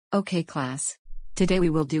Okay class. Today we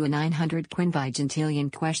will do a 900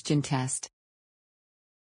 quinvigentillion question test.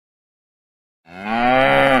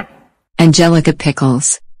 Angelica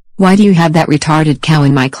Pickles. Why do you have that retarded cow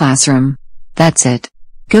in my classroom? That's it.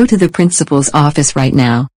 Go to the principal's office right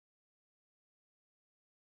now.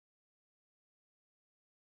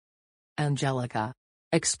 Angelica.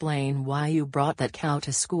 Explain why you brought that cow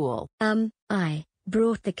to school. I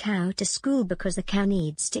brought the cow to school because the cow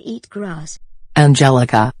needs to eat grass.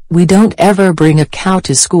 Angelica, we don't ever bring a cow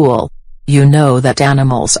to school. You know that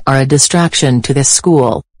animals are a distraction to this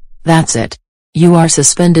school. That's it. You are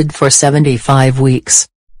suspended for 75 weeks.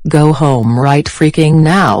 Go home right freaking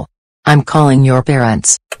now. I'm calling your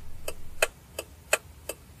parents.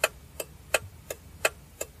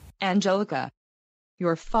 Angelica.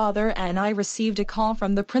 Your father and I received a call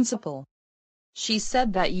from the principal. She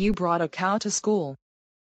said that you brought a cow to school.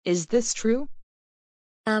 Is this true?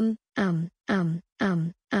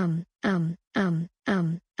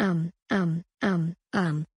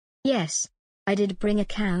 Yes. I did bring a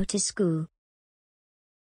cow to school.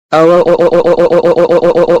 Oh,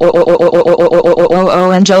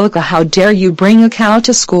 Angelica, how dare you bring a cow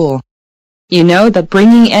to school? You know that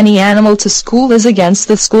bringing any animal to school is against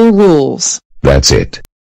the school rules. That's it.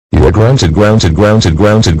 You are grounded for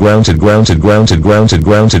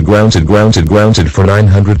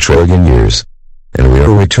 900 trillion years. And we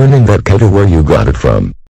are returning that cow to where you got it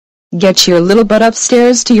from. Get your little butt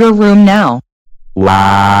upstairs to your room now. Wow.